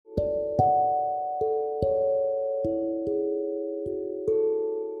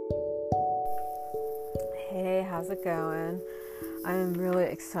how's it going? I'm really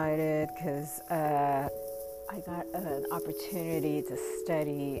excited because I got an opportunity to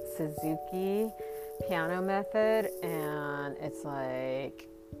study Suzuki piano method, and it's like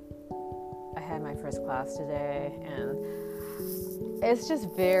I had my first class today, and it's just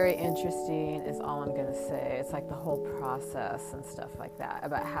very interesting is all I'm going to say. It's like the whole process and stuff like that,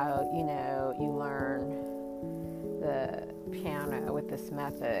 about how, you learn the piano with this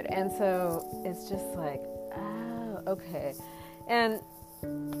method. And so it's just like, oh, okay. And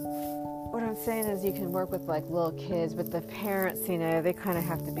what I'm saying is you can work with like little kids, but the parents, they kind of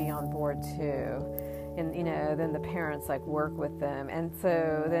have to be on board too. And, then the parents like work with them. And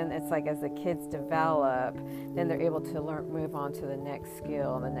so then it's like as the kids develop, then they're able to move on to the next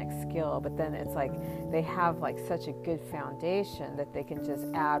skill and the next skill. But then it's like they have like such a good foundation that they can just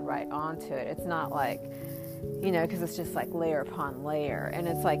add right onto it. It's not like, because it's just like layer upon layer. And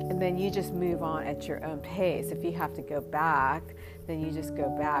it's like, and then you just move on at your own pace. If you have to go back, then you just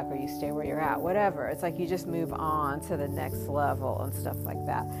go back, or you stay where you're at, whatever. It's like you just move on to the next level and stuff like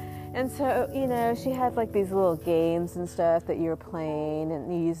that. And so, she had like these little games and stuff that you were playing,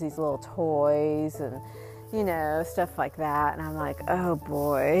 and you use these little toys and, stuff like that. And I'm like, oh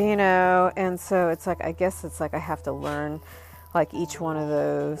boy, and so it's like, I guess it's like I have to learn like each one of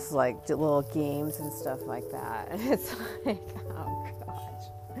those like little games and stuff like that. And it's like, oh gosh,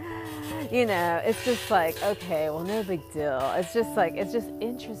 it's just like, okay, well, no big deal. It's just like, it's just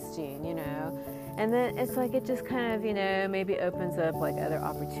interesting, And then it's like it just kind of, maybe opens up like other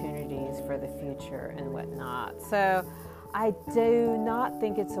opportunities for the future and whatnot. So I do not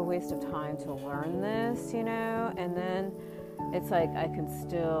think it's a waste of time to learn this, and then it's like I can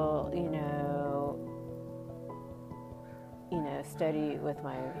still, study with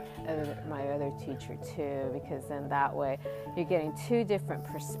my other teacher too, because then that way you're getting two different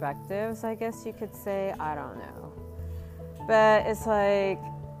perspectives, I guess you could say. I don't know. But it's like,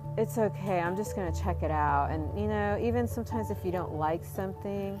 it's okay. I'm just going to check it out. And, even sometimes if you don't like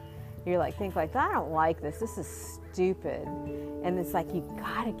something, you're like, think like, I don't like this. This is stupid. And it's like, you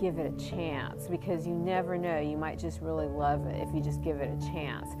got to give it a chance, because you never know. You might just really love it if you just give it a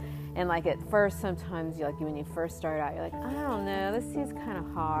chance. And like at first, sometimes when you first start out, you're like, I don't know, this seems kind of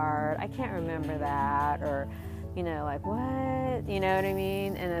hard. I can't remember that. Or, like, what? You know what I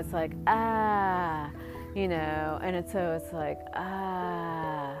mean? And it's like, and so it's like,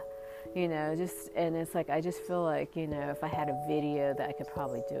 and it's like, I just feel like, if I had a video that I could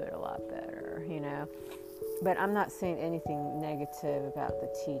probably do it a lot better, But I'm not saying anything negative about the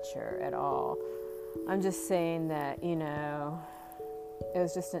teacher at all. I'm just saying that, it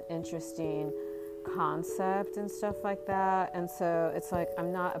was just an interesting concept and stuff like that. And so it's like,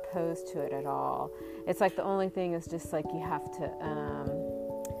 I'm not opposed to it at all. It's like the only thing is just like you have to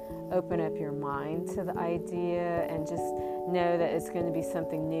open up your mind to the idea, and just know that it's going to be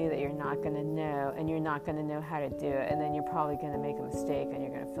something new that you're not going to know, and you're not going to know how to do it, and then you're probably going to make a mistake, and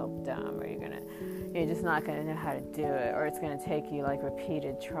you're going to feel dumb, or you're just not going to know how to do it, or it's going to take you like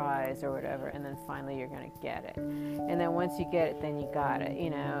repeated tries or whatever, and then finally you're going to get it. And then once you get it, then you got it,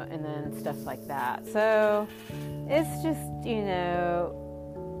 and then stuff like that. So it's just,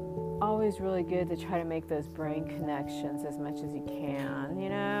 always really good to try to make those brain connections as much as you can,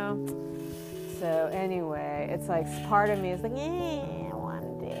 So anyway, it's like part of me is like, I want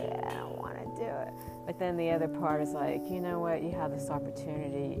to do it. I don't want to do it. But then the other part is like, you know what? You have this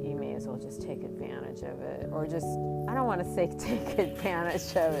opportunity. You may as well just take advantage of it, or just, I don't want to say take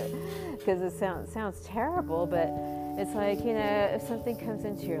advantage of it, because it sounds terrible, but it's like, if something comes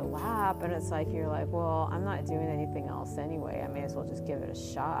into your lap and it's like, you're like, well, I'm not doing anything else anyway. I may as well just give it a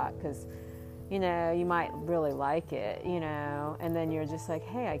shot, because, you might really like it, and then you're just like,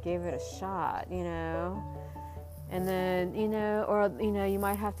 hey, I gave it a shot, and then, or, you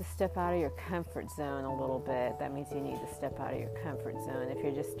might have to step out of your comfort zone a little bit. That means you need to step out of your comfort zone if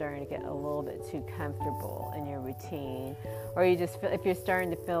you're just starting to get a little bit too comfortable in your routine, or you just feel, if you're starting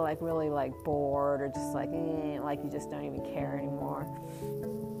to feel like really like bored, or just like you just don't even care anymore,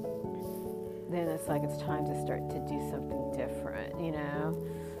 then it's like it's time to start to do something different,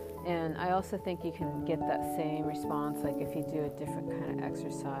 And I also think you can get that same response, like if you do a different kind of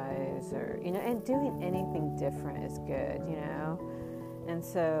exercise, or, and doing anything different is good, And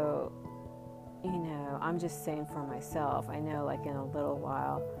so, I'm just saying for myself, I know like in a little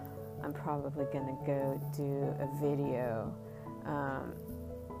while, I'm probably going to go do a video.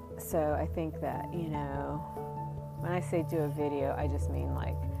 So I think that, when I say do a video, I just mean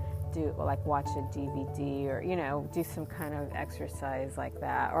like do like watch a DVD or, do some kind of exercise like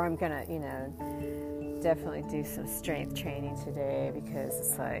that. Or I'm going to, definitely do some strength training today, because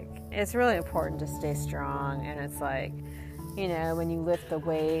it's like, it's really important to stay strong. And it's like, when you lift the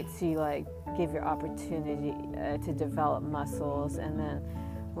weights, you like give your opportunity to develop muscles. And then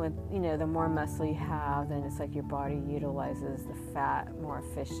when, the more muscle you have, then it's like your body utilizes the fat more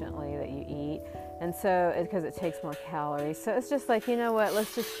efficiently that you eat. And so, because it takes more calories. So it's just like,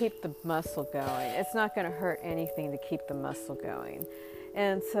 let's just keep the muscle going. It's not going to hurt anything to keep the muscle going.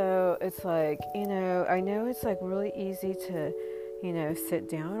 And so it's like, I know it's like really easy to, sit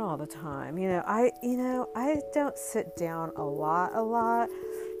down all the time. I don't sit down a lot,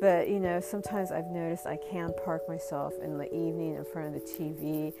 but, sometimes I've noticed I can park myself in the evening in front of the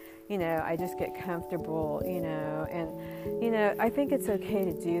TV. I just get comfortable, and, I think it's okay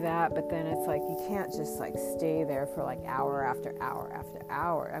to do that, but then it's like, you can't just like stay there for like hour after hour after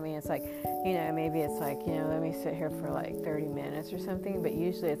hour. I mean, it's like, maybe it's like, let me sit here for like 30 minutes or something, but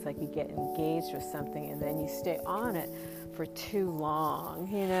usually it's like you get engaged with something and then you stay on it for too long,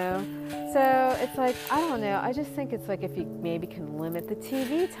 So it's like, I don't know. I just think it's like, if you maybe can limit the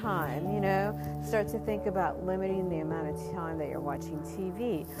TV time, start to think about limiting the amount of time that you're watching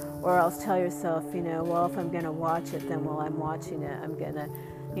TV, or else tell yourself, well, if I'm going to watch it, then while I'm watching it, I'm going to,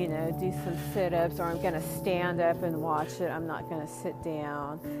 do some sit-ups, or I'm going to stand up and watch it. I'm not going to sit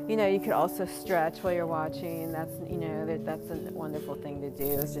down. You could also stretch while you're watching. That's, that's a wonderful thing to do,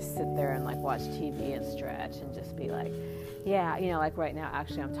 is just sit there and like watch TV and stretch and just be like, yeah, like right now,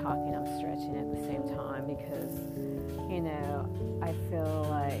 actually I'm talking, I'm stretching at the same time, because, I feel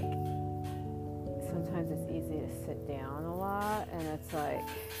like sometimes it's easy to sit down a lot, and it's like,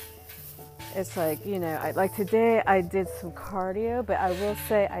 like today I did some cardio, but I will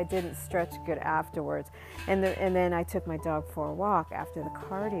say I didn't stretch good afterwards. And then I took my dog for a walk after the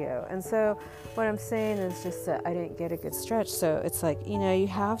cardio. And so what I'm saying is just that I didn't get a good stretch. So it's like, you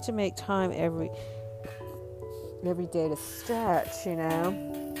have to make time every day to stretch,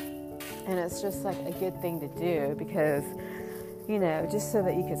 and it's just like a good thing to do, because, just so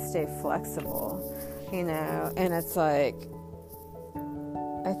that you can stay flexible, and it's like,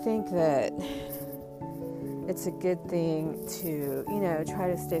 I think that it's a good thing to, try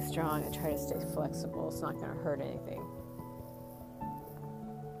to stay strong and try to stay flexible. It's not going to hurt anything.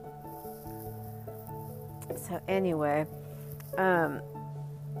 So anyway,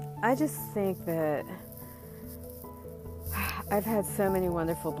 I just think that I've had so many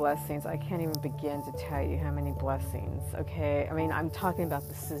wonderful blessings. I can't even begin to tell you how many blessings, okay? I mean, I'm talking about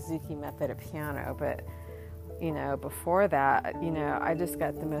the Suzuki method of piano, but, before that, I just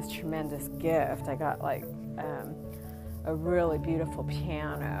got the most tremendous gift. I got, like, a really beautiful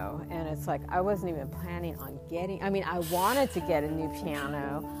piano, and it's like, I wasn't even planning on getting, I wanted to get a new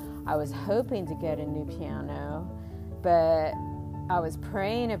piano. I was hoping to get a new piano, but I was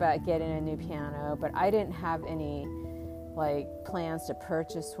praying about getting a new piano, but I didn't have any like plans to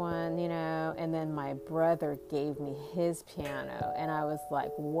purchase one, and then my brother gave me his piano, and I was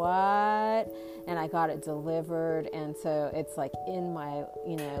like, what? And I got it delivered, and so it's like in my,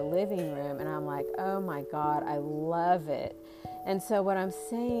 living room, and I'm like, oh my God, I love it. And so what I'm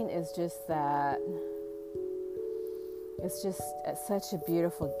saying is just that it's just such a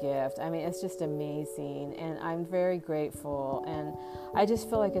beautiful gift. It's just amazing, and I'm very grateful, and I just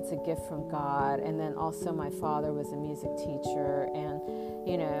feel like it's a gift from God. And then also my father was a music teacher, and,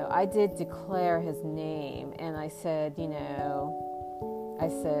 I did declare his name, and I said,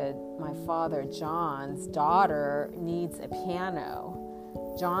 my father, John's daughter needs a piano.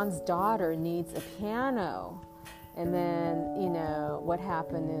 John's daughter needs a piano. And then, what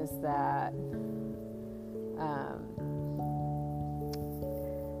happened is that,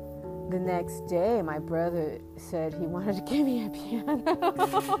 the next day, my brother said he wanted to give me a piano.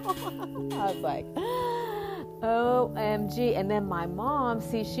 I was like, OMG. And then my mom,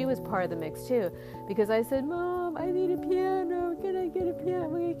 she was part of the mix too, because I said, Mom, I need a piano. Can I get a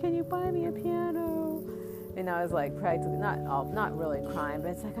piano? Can you buy me a piano? And I was like practically, not really crying,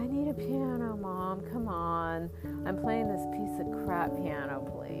 but it's like, I need a piano, Mom. Come on. I'm playing this piece of crap piano,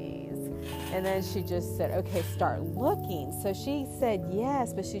 please. And then she just said, okay, start looking. So she said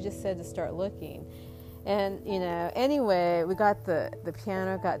yes, but she just said to start looking. And, anyway, we got the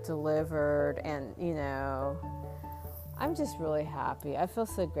piano got delivered, and, I'm just really happy. I feel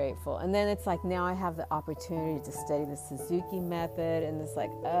so grateful. And then it's like, now I have the opportunity to study the Suzuki method, and it's like,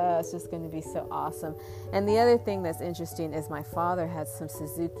 it's just going to be so awesome. And the other thing that's interesting is my father had some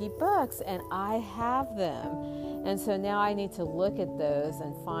Suzuki books, and I have them. And so now I need to look at those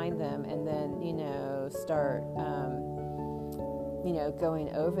and find them, and then, start,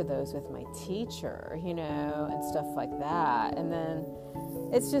 going over those with my teacher, and stuff like that. And then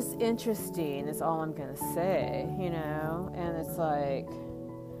it's just interesting, is all I'm going to say, and it's like,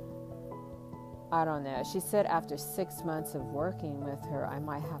 I don't know. She said after 6 months of working with her, I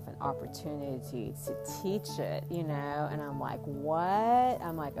might have an opportunity to teach it, and I'm like, what?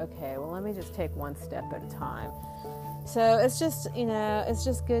 I'm like, okay, well, let me just take one step at a time. So it's just, it's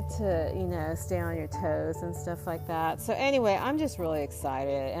just good to, stay on your toes and stuff like that. So anyway, I'm just really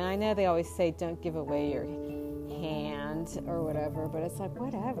excited. And I know they always say don't give away your hand or whatever, but it's like,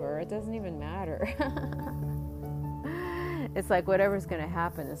 whatever. It doesn't even matter. It's like whatever's going to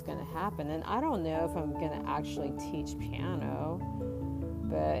happen is going to happen. And I don't know if I'm going to actually teach piano.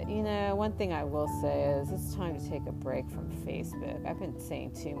 But, one thing I will say is it's time to take a break from Facebook. I've been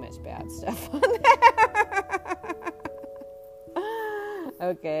saying too much bad stuff on there.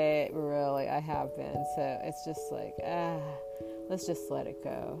 Okay, really, I have been. So it's just like, let's just let it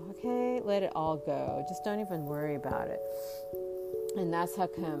go. Okay, let it all go. Just don't even worry about it. And that's how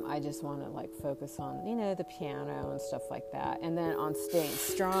come I just want to focus on, the piano and stuff like that. And then on staying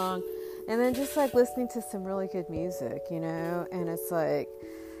strong. And then just listening to some really good music, And it's like,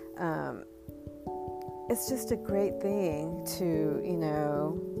 it's just a great thing to,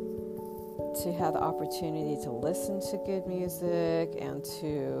 to have the opportunity to listen to good music and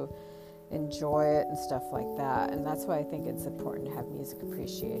to enjoy it and stuff like that. And that's why I think it's important to have music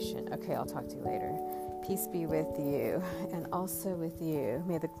appreciation. Okay, I'll talk to you later. Peace be with you and also with you.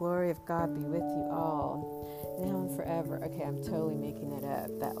 May the glory of God be with you all, now and forever. Okay, I'm totally making it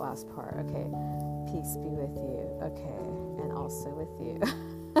up, that last part. Okay, peace be with you. Okay, and also with you.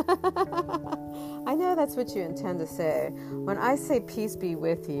 I know that's what you intend to say. When I say peace be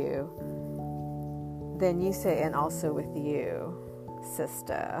with you, then you say and also with you,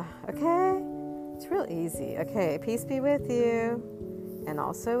 sister. Okay? It's real easy. Okay, peace be with you and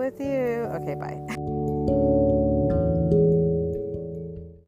also with you. Okay, bye.